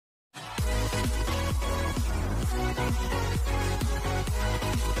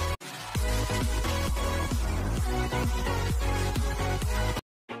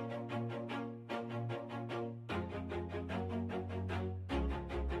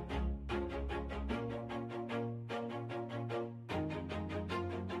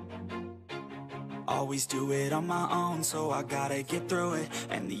Always do it on my own, so I gotta get through it.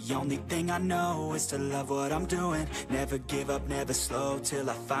 And the only thing I know is to love what I'm doing. Never give up, never slow, till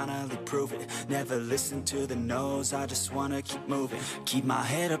I finally prove it. Never listen to the no's, I just wanna keep moving. Keep my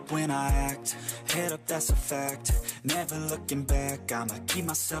head up when I act, head up, that's a fact. Never looking back, I'ma keep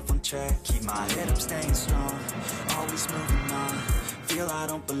myself on track. Keep my head up, staying strong, always moving on. Feel I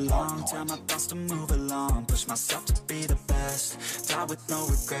don't belong, tell my thoughts to move along. Push myself to be the best, die with no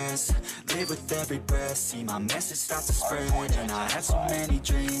regrets. Live with every breath, see my message start to spread. And I had so many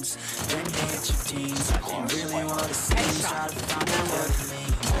dreams, then you hit your teens. I didn't really want to see, try to find out what it means.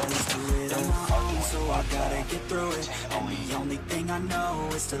 Always do it on my own, so I gotta get through it. And the only thing I know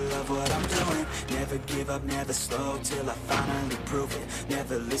is to love what I'm doing. Never give up, never slow, till I finally prove it.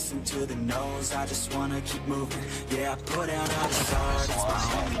 Never listen to the no's, I just wanna keep moving. Yeah, I put out all this art, it's my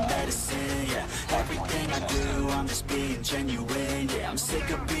only medicine. Yeah, everything I do, I'm just being genuine. Yeah, I'm sick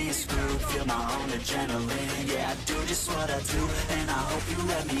of being screwed, feel my own adrenaline. Yeah, I do just what I do, and I hope you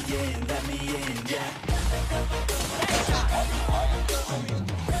let me in, yeah.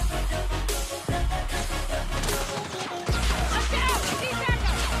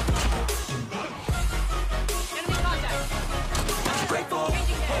 Grateful, oh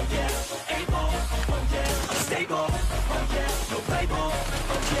yeah, able, oh yeah, I'm stable, oh yeah, no label,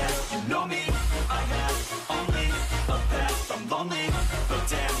 oh yeah, you know me, I have only a path, I'm lonely, but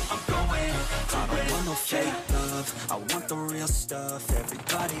damn, I'm going to win. I don't want no fake love, I want the real stuff.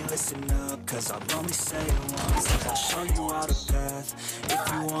 Everybody listen up, cause I'll only say it once. I'll show you all the path,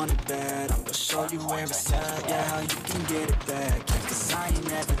 if you want it bad, I'm gonna show you where it's at, yeah, how you can get it back. Yeah, cause I ain't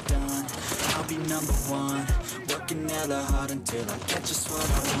never done, I'll be number one. Working hella hard until I get just what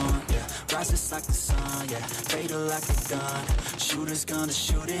I want, yeah. Rises like the sun, yeah, fatal like a gun. Shooter's gonna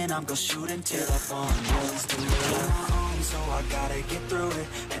shoot and I'm gonna shoot until I fall. Always do it on my own, so I gotta get through it.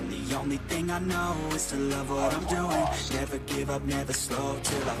 And the only thing I know is to love what I'm doing. Never give up, never slow,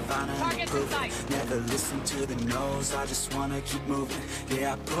 till I finally prove it. Never listen to the no's, I just wanna keep moving.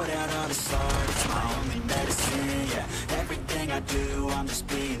 Yeah, I put out all this art, it's my only medicine. Yeah, everything I do, I'm just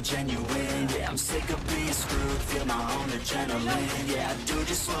being genuine. Yeah, I'm sick of being screwed, feel my own adrenaline. Yeah, I do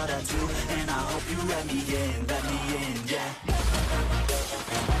just what I do, and I hope you let me in, yeah.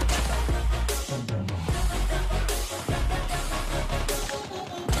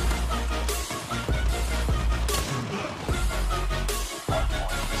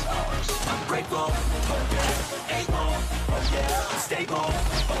 I'm grateful, oh yeah, able, oh yeah, I'm stable,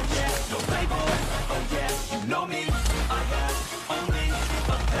 oh yeah, no label, oh yeah, you know me, I have only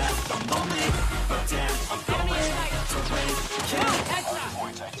a path, I'm lonely, but damn, I'm going to win, yeah.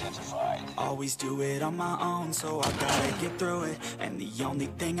 Point identified. Always do it on my own, so I gotta get through it. And the only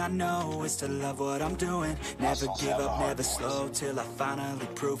thing I know is to love what I'm doing. Never give up, never slow, till I finally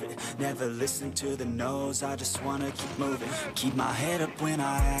prove it. Never listen to the no's, I just wanna keep moving. Keep my head up when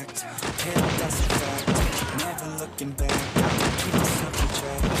I act, head up, that's a fact. Never looking back, keep myself on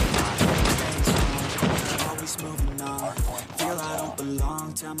track. My head staying strong, always moving on. Feel I don't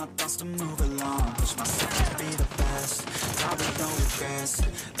belong, tell my thoughts to move along. Push myself to be the best, die with no regrets.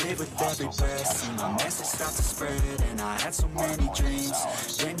 Live with every breath, see my message start to spread. And I had so many dreams,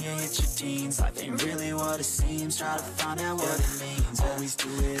 then you hit your teens. Life ain't really what it seems, try to find out what it means. Always do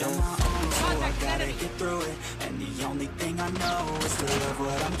it on my own, so I gotta get through it. And the only thing I know is to love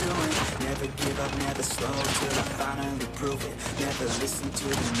what I'm doing. Never give up, never slow, till I finally prove it. Never listen to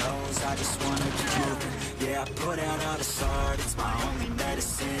the no's, I just wanna keep moving. Yeah, I put out all this art, it's my only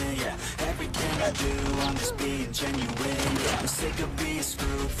medicine. Yeah, everything I do, I'm just being genuine. Yeah, I'm sick of being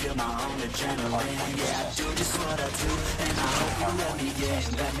screwed, feel my own adrenaline. Yeah, I do just what I do, and I hope you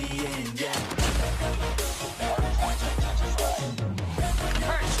let me in, yeah.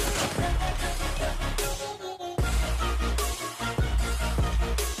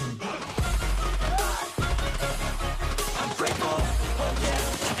 I'm grateful, oh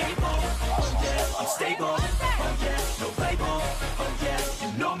yeah, able, oh yeah, I'm stable, oh yeah, no label, oh yeah, you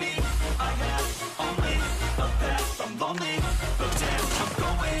know me, I have only a path, I'm lonely, but damn, I'm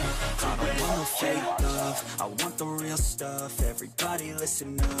going to win. I want no fake love, I want the real stuff. Everybody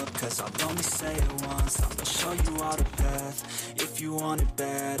listen up, cause I'll only say it once. I'm gonna show you all the path, if you want it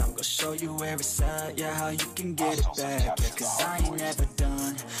bad, I'm gonna show you where it's at, yeah, how you can get it back. Yeah, cause I ain't never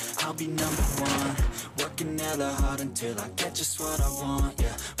done, I'll be number one. Working hella hard until I get just what I want,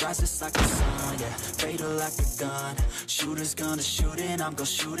 yeah. rises like the sun, yeah, fatal like a gun. Shooters gonna shoot and I'm gonna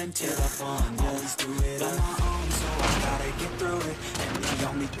shoot until I fall. Always do it on my own, so I gotta get through it. And the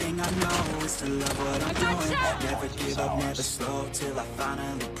only thing I know is to love what I'm doing. Never give up, never slow, till I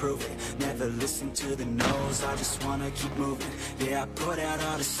finally prove it. Never listen to the no's, I just wanna keep moving. Yeah, I put out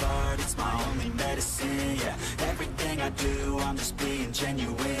all this art, it's my only medicine. Yeah, everything I do, I'm just being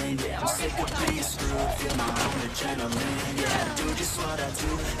genuine. Yeah, I'm sick of being screwed, feel my own adrenaline. Yeah, I do just what I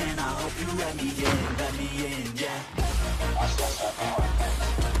do, and I hope you let me in, yeah.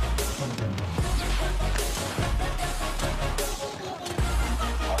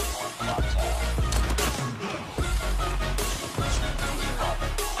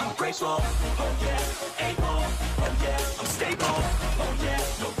 I'm grateful, oh yeah, able, oh yeah, I'm stable, oh yeah,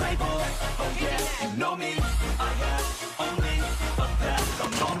 no label, oh yeah, you know me, I have only a path,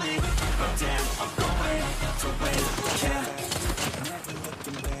 I'm lonely, but damn, I'm going to win, yeah. Never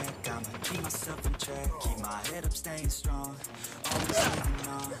looking back, I'ma keep myself in check, keep my head up, staying strong, always moving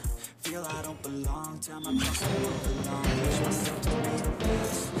on. Feel I don't belong, tell my past to move along. Push myself to be the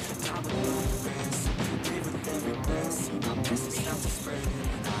best, time with no regrets. Live with every breath, see my message start to spread.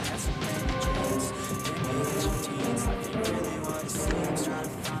 And I have so many dreams, image routines. Life ain't really what it seems, try to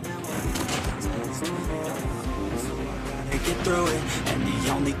find out what it means. So I gotta get through it, and the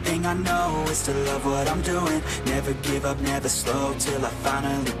only thing I know is to love what I'm doing. Never give up, never slow, till I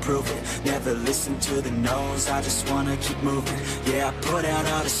finally prove it. Never listen to the no's, I just wanna keep moving. Yeah, I put out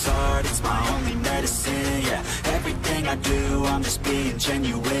all this art, it's my only medicine. Yeah, everything I do, I'm just being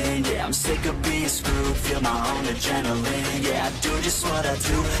genuine. Yeah, I'm sick of being screwed, feel my own adrenaline. Yeah, I do just what I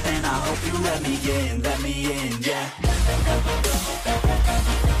do, and I hope you let me in, yeah.